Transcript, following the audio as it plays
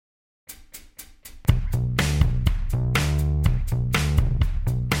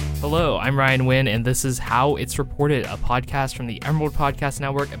Hello, I'm Ryan Wynn, and this is How It's Reported, a podcast from the Emerald Podcast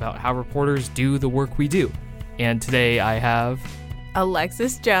Network about how reporters do the work we do. And today I have...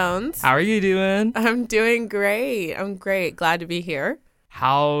 Alexis Jones. How are you doing? I'm doing great. I'm great. Glad to be here.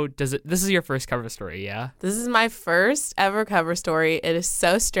 How does it... This is your first cover story, yeah? This is my first ever cover story. It is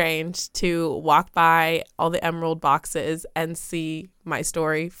so strange to walk by all the Emerald boxes and see my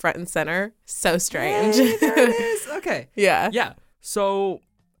story front and center. So strange. Hey, there it is. Okay. Yeah. Yeah. So,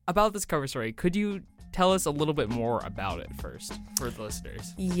 about this cover story, could you tell us a little bit more about it first for the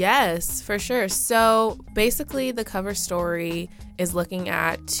listeners? Yes, for sure. So basically the cover story is looking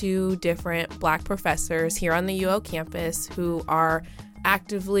at two different Black professors here on the UO campus who are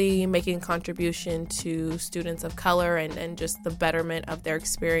actively making contribution to students of color and just the betterment of their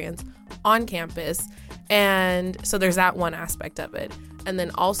experience on campus. And so there's that one aspect of it. And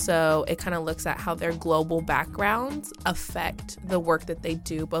then also it kind of looks at how their global backgrounds affect the work that they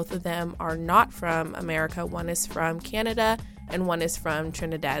do. Both of them are not from America. One is from Canada and one is from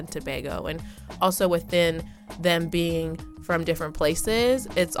Trinidad and Tobago. And also within them being from different places,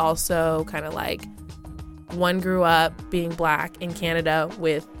 it's also kind of like one grew up being Black in Canada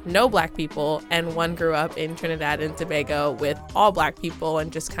with no Black people, and one grew up in Trinidad and Tobago with all Black people,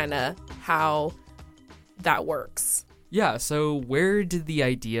 and just kind of how that works. Yeah, so where did the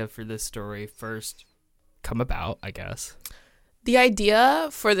idea for this story first come about, I guess? The idea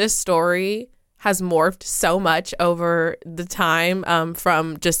for this story has morphed so much over the time,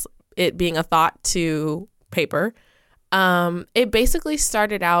 from just it being a thought to paper. It basically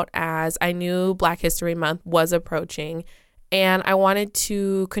started out as I knew Black History Month was approaching, and I wanted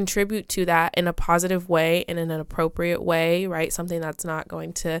to contribute to that in a positive way and in an appropriate way, right? Something that's not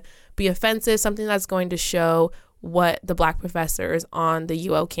going to be offensive, something that's going to show what the Black professors on the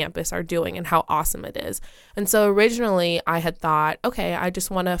UO campus are doing and how awesome it is. And so originally I had thought, okay, I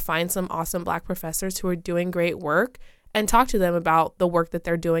just want to find some awesome Black professors who are doing great work and talk to them about the work that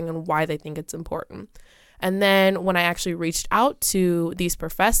they're doing and why they think it's important. And then when I actually reached out to these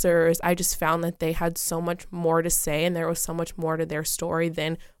professors, I just found that they had so much more to say and there was so much more to their story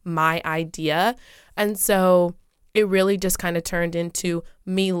than my idea. And so it really just kind of turned into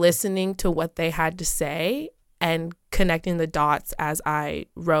me listening to what they had to say and connecting the dots as I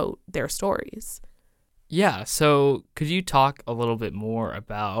wrote their stories. Yeah, so could you talk a little bit more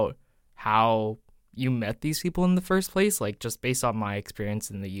about how you met these people in the first place? Like, just based on my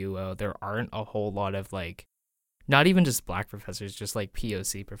experience in the UO, there aren't a whole lot of, like, not even just Black professors, just, like,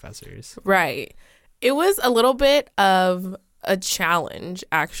 POC professors. Right. It was a little bit of a challenge,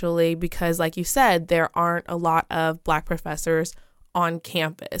 actually, because, like you said, there aren't a lot of Black professors on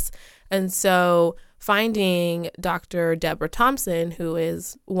campus. And so finding Dr. Deborah Thompson, who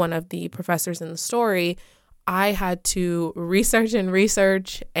is one of the professors in the story, I had to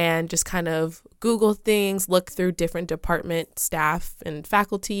research and just kind of Google things, look through different department staff and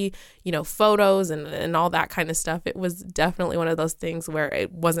faculty, photos and all that kind of stuff. It was definitely one of those things where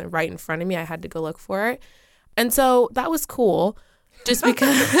it wasn't right in front of me. I had to go look for it. And so that was cool just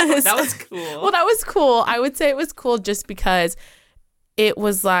because. That was cool. Well, that was cool. I would say it was cool just because it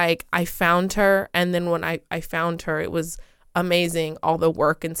was like I found her. And then when I found her, it was amazing, all the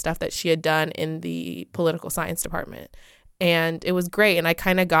work and stuff that she had done in the political science department. And it was great. And I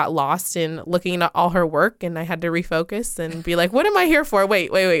kind of got lost in looking at all her work, and I had to refocus and be like, what am I here for?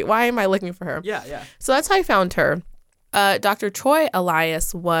 Wait. Why am I looking for her? Yeah. So that's how I found her. Dr. Troy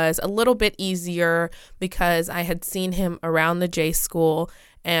Elias was a little bit easier because I had seen him around the J School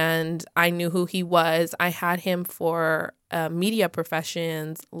and I knew who he was. I had him for media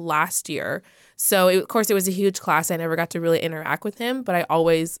professions last year. So, of course, it was a huge class. I never got to really interact with him, but I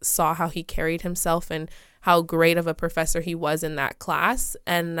always saw how he carried himself and how great of a professor he was in that class.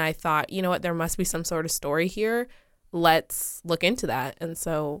 And I thought, you know what, there must be some sort of story here. Let's look into that. And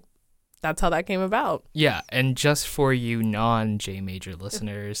so that's how that came about. Yeah, and just for you non-J major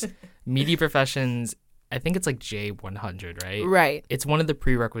listeners, media professions, I think it's like J100, right? Right. It's one of the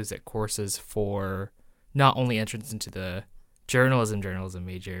prerequisite courses for not only entrance into the journalism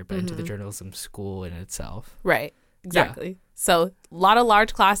major, but into the journalism school in itself. Right. Exactly. Yeah. So a lot of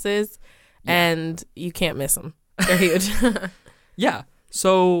large classes, and you can't miss them. They're huge. Yeah.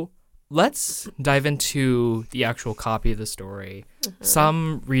 So let's dive into the actual copy of the story. Mm-hmm.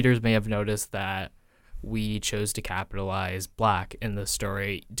 Some readers may have noticed that we chose to capitalize Black in the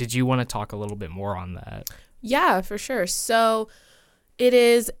story. Did you want to talk a little bit more on that? Yeah, for sure. So it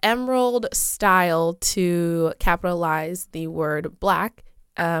is Emerald style to capitalize the word Black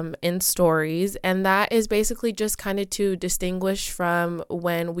in stories. And that is basically just kind of to distinguish from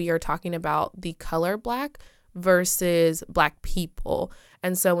when we are talking about the color Black versus Black people.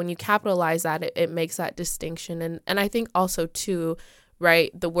 And so when you capitalize that, it makes that distinction. And I think also too,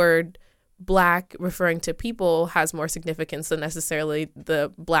 right, the word Black referring to people has more significance than necessarily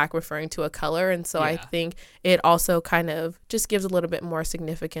the Black referring to a color. And so I think it also kind of just gives a little bit more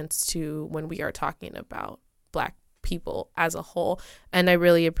significance to when we are talking about Black people as a whole. And I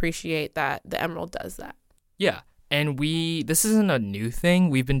really appreciate that the Emerald does that. Yeah. And this isn't a new thing.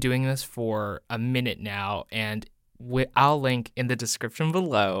 We've been doing this for a minute now. And I'll link in the description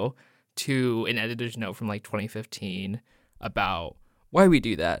below to an editor's note from like 2015 about why we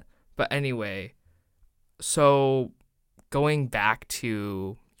do that. But anyway, so going back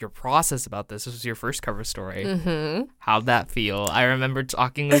to your process about this was your first cover story. Mm-hmm. How'd that feel? I remember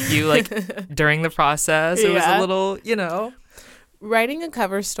talking with you like during the process. It was a little, Writing a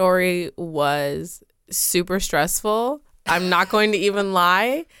cover story was super stressful. I'm not going to even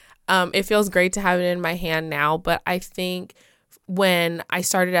lie. It feels great to have it in my hand now, but I think when I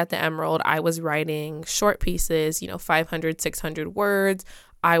started at the Emerald, I was writing short pieces, 500, 600 words.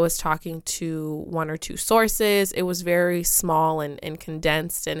 I was talking to one or two sources. It was very small and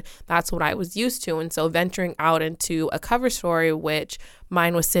condensed, and that's what I was used to. And so venturing out into a cover story, which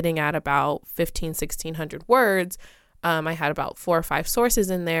mine was sitting at about 1,600 words, I had about 4 or 5 sources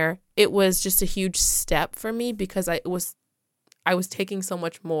in there. It was just a huge step for me because I was taking so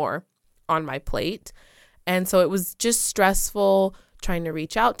much more on my plate. And so it was just stressful trying to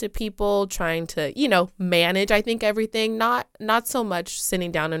reach out to people, trying to, manage, I think, everything, not so much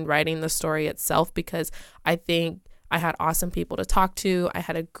sitting down and writing the story itself, because I think I had awesome people to talk to. I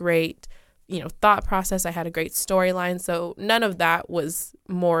had a great, thought process. I had a great storyline. So none of that was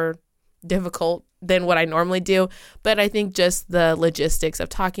more difficult than what I normally do. But I think just the logistics of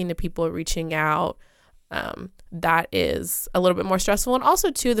talking to people, reaching out, that is a little bit more stressful. And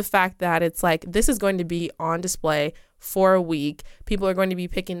also, too, the fact that it's like this is going to be on display for a week. People are going to be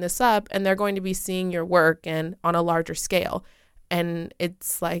picking this up and they're going to be seeing your work and on a larger scale. And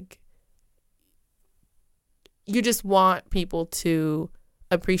it's like you just want people to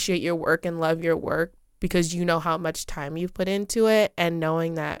appreciate your work and love your work because you know how much time you've put into it, and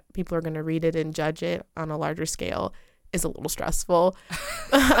knowing that people are going to read it and judge it on a larger scale is a little stressful.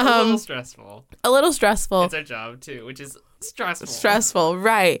 A little stressful. A little stressful. It's our job too, which is stressful. Stressful,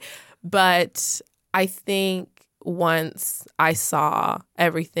 right. But I think once I saw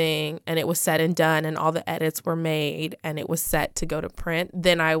everything and it was said and done and all the edits were made and it was set to go to print,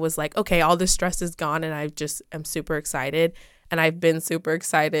 then I was like, okay, all this stress is gone, and I just am super excited. And I've been super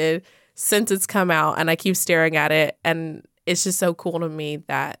excited since it's come out, and I keep staring at it, and it's just so cool to me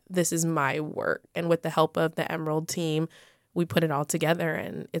that this is my work. And with the help of the Emerald team, we put it all together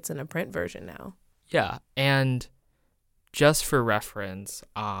and it's in a print version now. Yeah. And just for reference,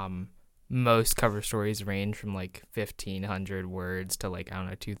 most cover stories range from like 1,500 words to like, I don't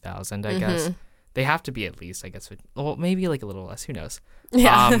know, 2,000, I guess. They have to be at least, I guess, well, maybe like a little less, who knows?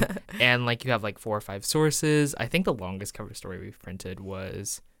 Yeah. And like you have like 4 or 5 sources. I think the longest cover story we've printed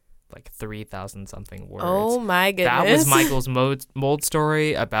was like 3,000 something words. Oh my goodness. That was Michael's mold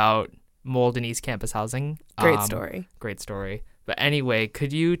story about mold in East Campus housing. Great story. Great story. But anyway,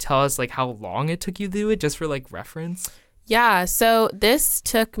 could you tell us like how long it took you to do it, just for like reference? Yeah, so this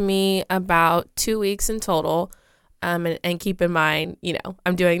took me about 2 weeks in total. And keep in mind,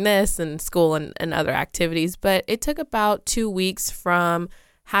 I'm doing this and school and other activities, but it took about 2 weeks from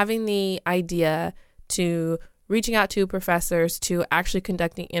having the idea to reaching out to professors to actually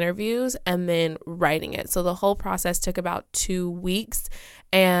conducting interviews and then writing it. So the whole process took about 2 weeks.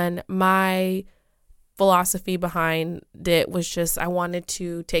 And my philosophy behind it was just I wanted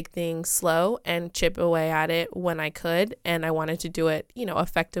to take things slow and chip away at it when I could. And I wanted to do it,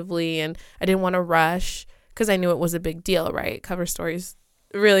 effectively. And I didn't want to rush because I knew it was a big deal, right? Cover story's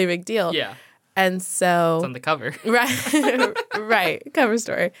a really big deal. Yeah. And so it's on the cover. Right. Right. Cover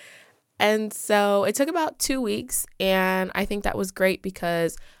story. And so it took about 2 weeks, and I think that was great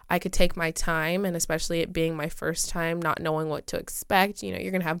because I could take my time, and especially it being my first time, not knowing what to expect. You're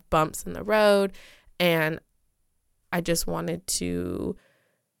going to have bumps in the road, and I just wanted to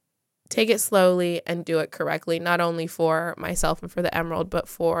take it slowly and do it correctly, not only for myself and for the Emerald, but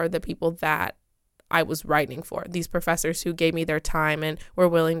for the people that I was writing for, these professors who gave me their time and were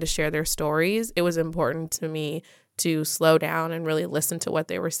willing to share their stories. It was important to me to slow down and really listen to what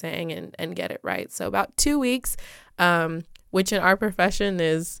they were saying and get it right. So about 2 weeks, which in our profession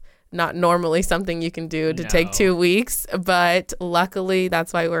is not normally something you can do to take 2 weeks. But luckily,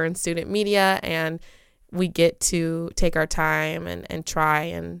 that's why we're in student media and we get to take our time and try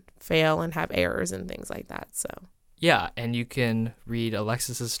and fail and have errors and things like that. So yeah, and you can read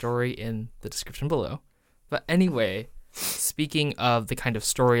Alexis's story in the description below. But anyway, speaking of the kind of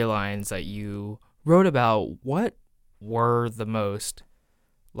storylines that you wrote about, what was the most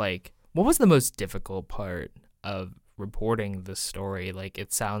difficult part of reporting this story? Like,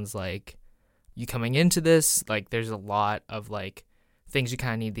 it sounds like you coming into this, like, there's a lot of, like, things you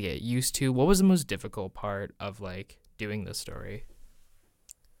kind of need to get used to. What was the most difficult part of, like, doing this story?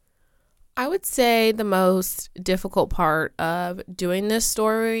 I would say the most difficult part of doing this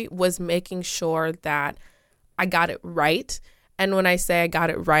story was making sure that I got it right. And when I say I got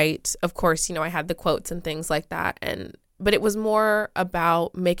it right, of course, I had the quotes and things like that. But it was more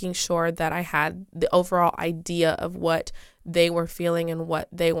about making sure that I had the overall idea of what they were feeling and what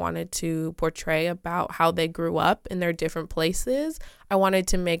they wanted to portray about how they grew up in their different places. I wanted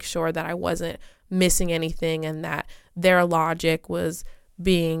to make sure that I wasn't missing anything and that their logic was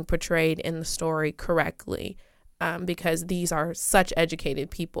being portrayed in the story correctly, because these are such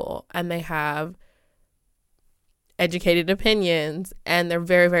educated people and they have educated opinions and they're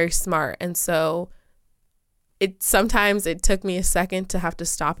very, very smart. And so sometimes it took me a second to have to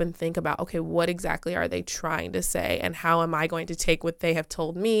stop and think about, okay, what exactly are they trying to say and how am I going to take what they have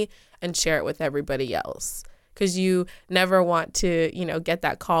told me and share it with everybody else? Because you never want to, get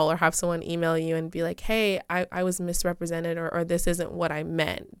that call or have someone email you and be like, hey, I was misrepresented or this isn't what I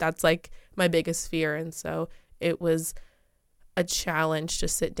meant. That's like my biggest fear. And so it was a challenge to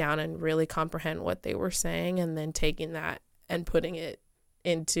sit down and really comprehend what they were saying and then taking that and putting it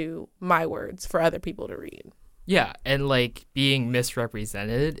into my words for other people to read. Yeah, and like being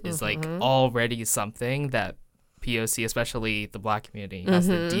misrepresented is like already something that POC, especially the Black community, has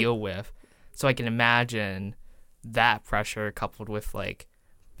to deal with. So I can imagine that pressure coupled with like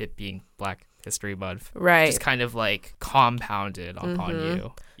it being Black History Month, right? Just kind of like compounded upon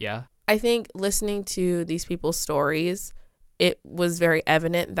you. Yeah, I think listening to these people's stories, it was very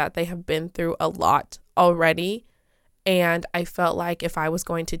evident that they have been through a lot already. And I felt like if I was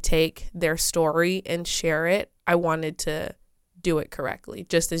going to take their story and share it, I wanted to do it correctly,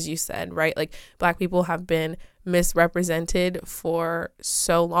 just as you said, right? Like Black people have been misrepresented for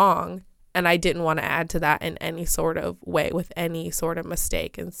so long, and I didn't want to add to that in any sort of way with any sort of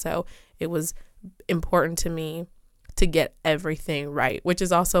mistake. And so it was important to me to get everything right, which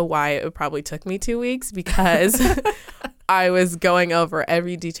is also why it probably took me 2 weeks, because I was going over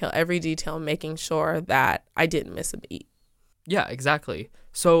every detail, making sure that I didn't miss a beat. Yeah, exactly.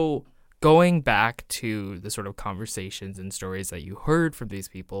 So going back to the sort of conversations and stories that you heard from these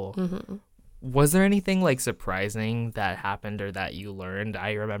people, was there anything like surprising that happened or that you learned?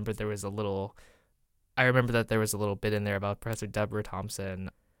 I remember that there was a little bit in there about Professor Deborah Thompson.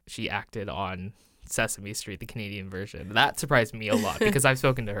 She acted on Sesame Street, the Canadian version. That surprised me a lot because I've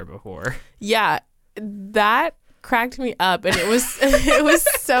spoken to her before. Yeah, that cracked me up, and it was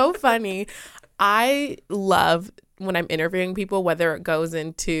so funny. I love when I'm interviewing people, whether it goes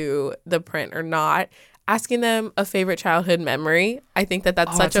into the print or not, asking them a favorite childhood memory. I think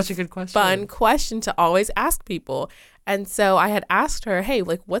that's such a good question. Fun question to always ask people. And so I had asked her, hey,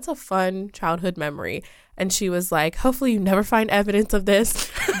 like, what's a fun childhood memory? And she was like, hopefully you never find evidence of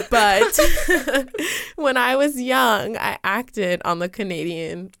this. But when I was young, I acted on the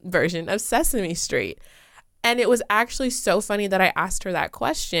Canadian version of Sesame Street. And it was actually so funny that I asked her that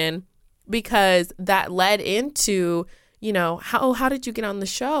question, because that led into, how did you get on the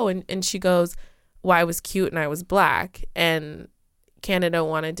show? And she goes, well, I was cute and I was Black. And Canada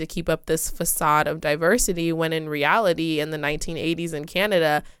wanted to keep up this facade of diversity when in reality, in the 1980s in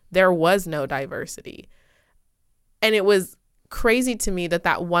Canada, there was no diversity. And it was crazy to me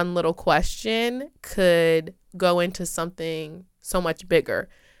that one little question could go into something so much bigger.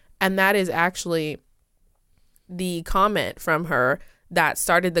 And that is actually the comment from her that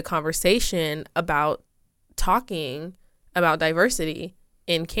started the conversation about talking about diversity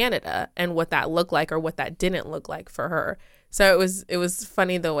in Canada and what that looked like or what that didn't look like for her. So it was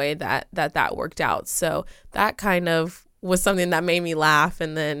funny the way that worked out. So that kind of was something that made me laugh,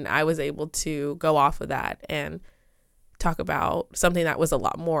 and then I was able to go off of that and talk about something that was a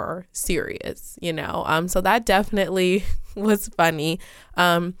lot more serious, So that definitely was funny.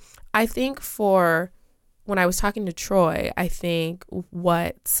 I think when I was talking to Troy, I think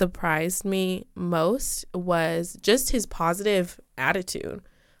what surprised me most was just his positive attitude.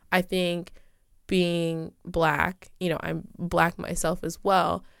 I think being Black, I'm Black myself as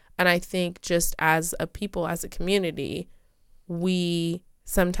well. And I think just as a people, as a community, we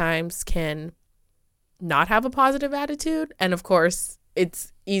sometimes can not have a positive attitude. And of course,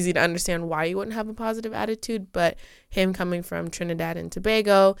 it's easy to understand why you wouldn't have a positive attitude. But him coming from Trinidad and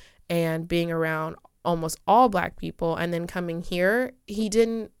Tobago and being around almost all Black people and then coming here, he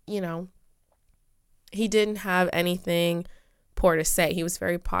didn't, he didn't have anything poor to say. He was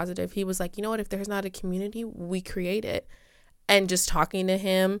very positive. He was like, you know what, if there's not a community, we create it. And just talking to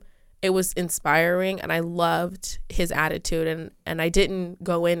him, it was inspiring, and I loved his attitude. And I didn't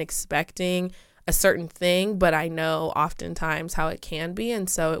go in expecting a certain thing, but I know oftentimes how it can be. And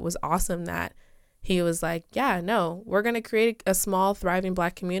so it was awesome that he was like, yeah, no, we're going to create a small, thriving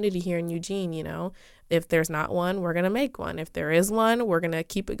Black community here in Eugene. You know, if there's not one, we're going to make one. If there is one, we're going to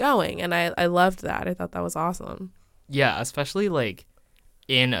keep it going. And I loved that. I thought that was awesome. Yeah, especially like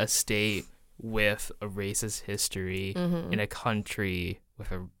in a state with a racist history, in a country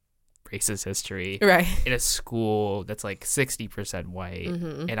with a racist history, right, in a school that's like 60% white,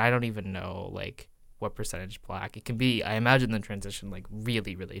 and I don't even know like what percentage Black. It can be, I imagine the transition like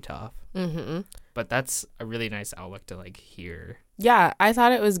really, really tough. But that's a really nice outlook to like hear. Yeah, I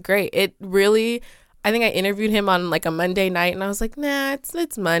thought it was great. It really, I think I interviewed him on like a Monday night, and I was like, nah,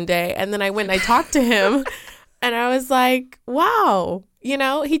 it's Monday. And then I went and I talked to him, and I was like, wow, you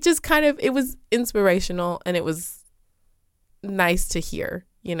know, he just kind of, it was inspirational, and it was nice to hear,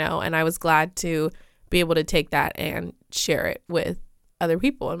 you know, and I was glad to be able to take that and share it with other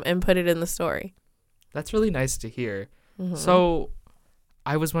people and put it in the story. That's really nice to hear. So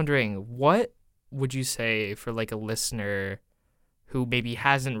I was wondering, what would you say for like a listener who maybe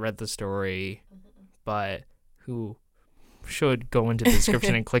hasn't read the story, but who should go into the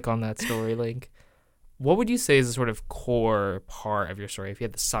description and click on that story link? What would you say is a sort of core part of your story if you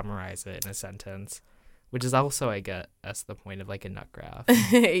had to summarize it in a sentence? Which is also, I guess, that's the point of like a nut graph.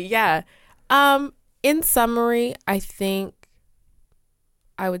 Yeah. In summary, I think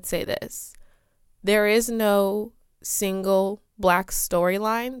I would say this. There is no single Black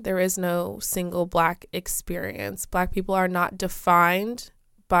storyline. There is no single Black experience. Black people are not defined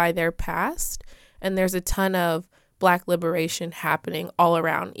by their past. And there's a ton of Black liberation happening all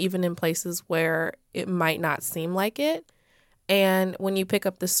around, even in places where it might not seem like it. And when you pick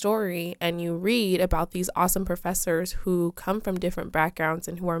up the story and you read about these awesome professors who come from different backgrounds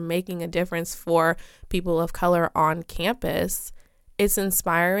and who are making a difference for people of color on campus, it's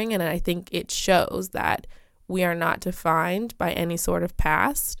inspiring. And I think it shows that we are not defined by any sort of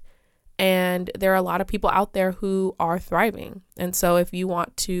past. And there are a lot of people out there who are thriving. And so if you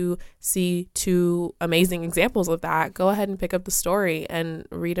want to see two amazing examples of that, go ahead and pick up the story and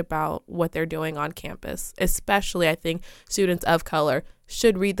read about what they're doing on campus. Especially, I think students of color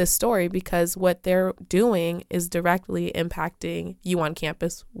should read the story because what they're doing is directly impacting you on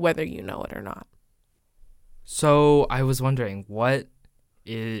campus, whether you know it or not. So I was wondering, what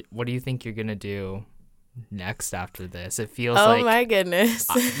do you think you're going to do next after this? It feels like, oh my goodness.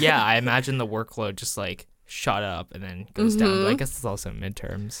 Yeah, I imagine the workload just like shot up and then goes down. But I guess it's also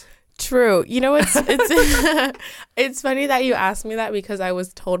midterms. True. You know, it's it's funny that you asked me that because I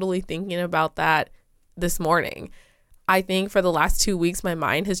was totally thinking about that this morning. I think for the last 2 weeks, my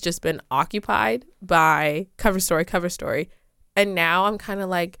mind has just been occupied by cover story. And now I'm kind of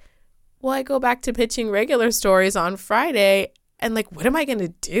like, well, I go back to pitching regular stories on Friday. And like, what am I going to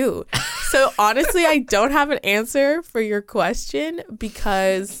do? So honestly, I don't have an answer for your question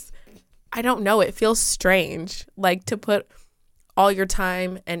because I don't know. It feels strange, like to put all your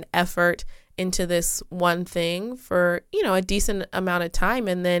time and effort into this one thing for, you know, a decent amount of time.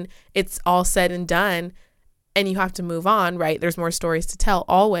 And then it's all said and done and you have to move on, right? There's more stories to tell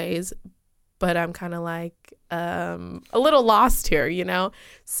always. But I'm kind of like a little lost here, you know?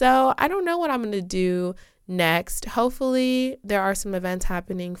 So I don't know what I'm going to do next. Hopefully there are some events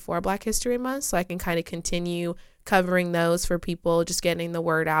happening for Black History Month so I can kind of continue covering those for people, just getting the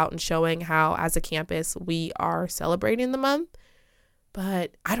word out and showing how as a campus we are celebrating the month.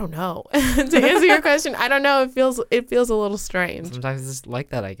 But I don't know. To answer your question, I don't know. It feels a little strange. Sometimes it's like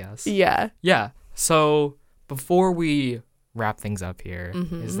that, I guess. Yeah. Yeah. So before we wrap things up here,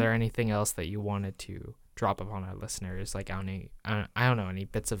 is there anything else that you wanted to drop upon our listeners, like I don't know, any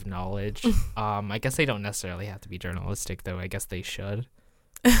bits of knowledge? I guess they don't necessarily have to be journalistic, though. I guess they should.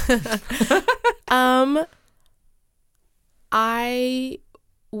 I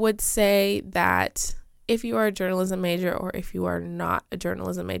would say that if you are a journalism major or if you are not a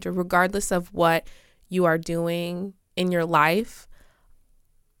journalism major, regardless of what you are doing in your life,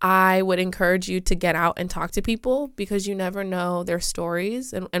 I would encourage you to get out and talk to people because you never know their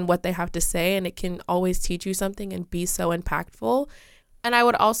stories and what they have to say, and it can always teach you something and be so impactful. And I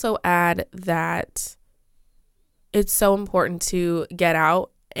would also add that it's so important to get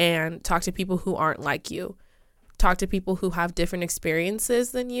out and talk to people who aren't like you. Talk to people who have different experiences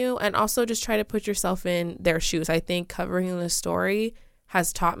than you, and also just try to put yourself in their shoes. I think covering the story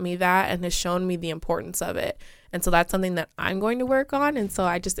has taught me that and has shown me the importance of it. And so that's something that I'm going to work on. And so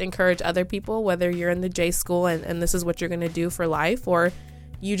I just encourage other people, whether you're in the J school and this is what you're going to do for life, or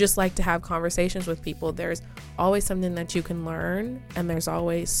you just like to have conversations with people, there's always something that you can learn, and there's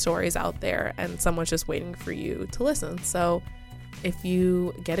always stories out there, and someone's just waiting for you to listen. So if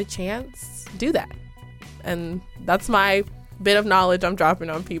you get a chance, do that. And that's my bit of knowledge I'm dropping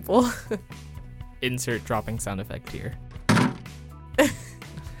on people. Insert dropping sound effect here.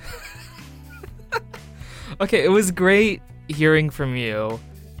 Okay, it was great hearing from you,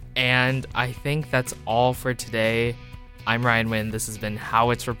 and I think that's all for today. I'm Ryan Wynn. This has been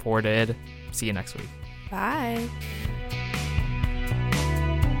How It's Reported. See you next week. Bye.